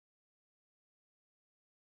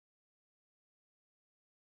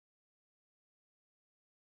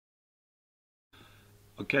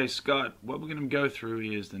Okay, Scott, what we're going to go through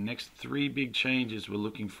is the next three big changes we're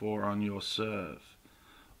looking for on your serve.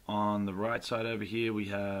 On the right side over here, we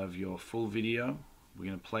have your full video. We're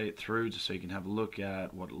going to play it through just so you can have a look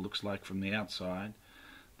at what it looks like from the outside.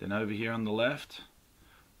 Then over here on the left,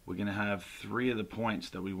 we're going to have three of the points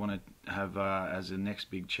that we want to have as the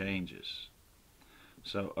next big changes.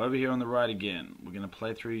 So over here on the right again, we're going to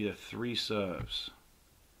play through your three serves.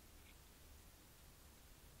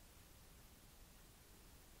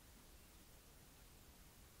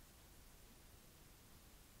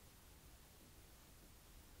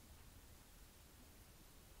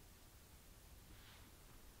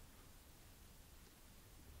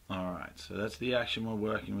 Alright, so that's the action we're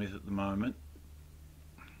working with at the moment.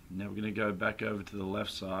 Now we're going to go back over to the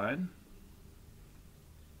left side.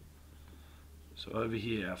 So over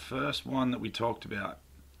here, our first one that we talked about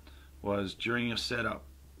was during your setup,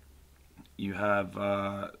 you have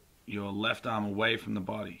your left arm away from the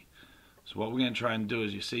body. So what we're going to try and do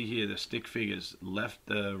is, you see here the stick figures,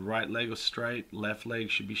 the right leg is straight, left leg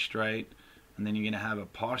should be straight, and then you're going to have a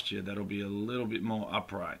posture that'll be a little bit more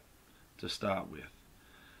upright to start with.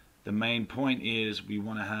 The main point is we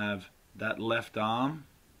want to have that left arm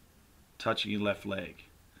touching your left leg.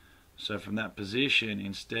 So from that position,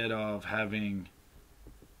 instead of having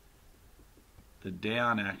the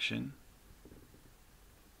down action,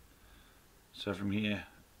 so from here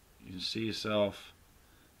you can see yourself,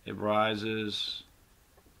 it rises,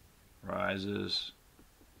 rises,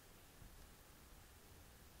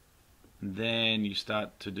 and then you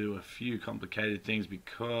start to do a few complicated things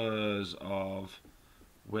because of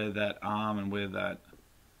where that arm and where that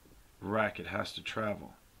racket has to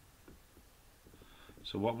travel.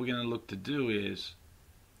 So what we're going to look to do is,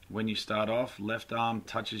 when you start off, left arm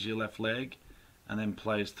touches your left leg and then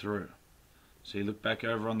plays through. So you look back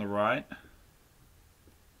over on the right,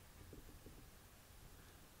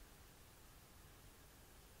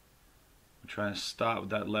 we're trying to start with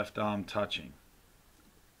that left arm touching.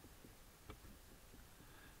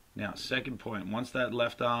 Now, second point, once that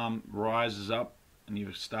left arm rises up and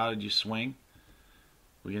you've started your swing,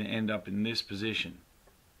 we're going to end up in this position.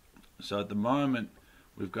 So at the moment,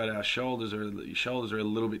 we've got our shoulders are a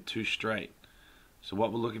little bit too straight. So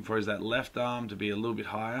what we're looking for is that left arm to be a little bit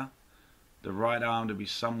higher, the right arm to be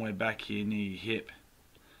somewhere back here near your hip.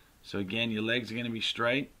 So again, your legs are going to be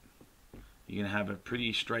straight, you're going to have a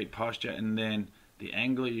pretty straight posture, and then the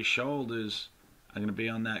angle of your shoulders are going to be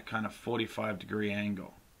on that kind of 45-degree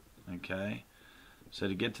angle. Okay, so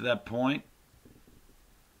to get to that point,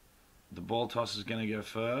 the ball toss is going to go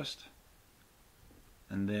first,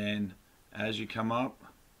 and then as you come up,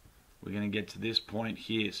 we're going to get to this point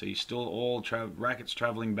here. So you're still all rackets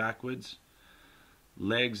traveling backwards,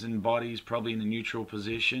 legs and bodies probably in a neutral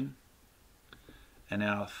position. And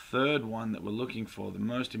our third one that we're looking for, the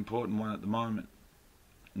most important one at the moment,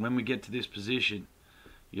 when we get to this position,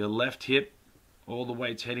 your left hip, all the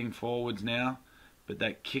weight's heading forwards now, but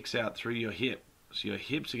that kicks out through your hip. So your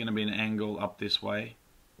hips are going to be an angle up this way,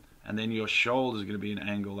 and then your shoulders are going to be an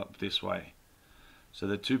angle up this way. So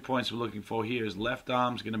the 2 points we're looking for here is left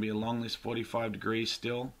arm's going to be along this 45 degrees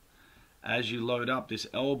still. As you load up, this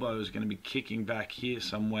elbow is going to be kicking back here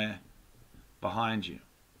somewhere behind you.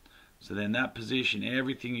 So then that position,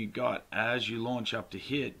 everything you got as you launch up to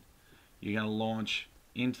hit, you're going to launch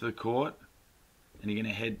into the court and you're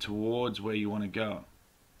going to head towards where you want to go.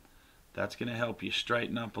 That's going to help you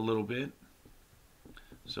straighten up a little bit.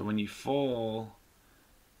 So when you fall,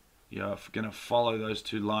 you're going to follow those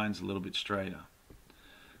two lines a little bit straighter.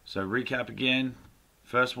 So recap again.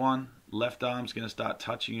 First one, left arm's going to start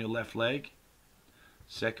touching your left leg.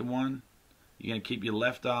 Second one, you're going to keep your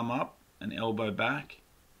left arm up and elbow back.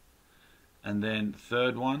 And then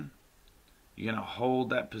third one, you're going to hold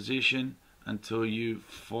that position until you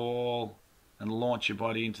fall and launch your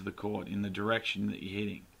body into the court in the direction that you're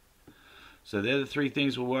hitting. So they're the three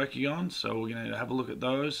things we're working on. So we're going to have a look at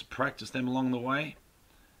those, practice them along the way,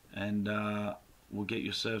 and we'll get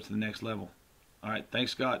your serve to the next level. Alright,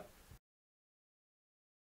 thanks Scott.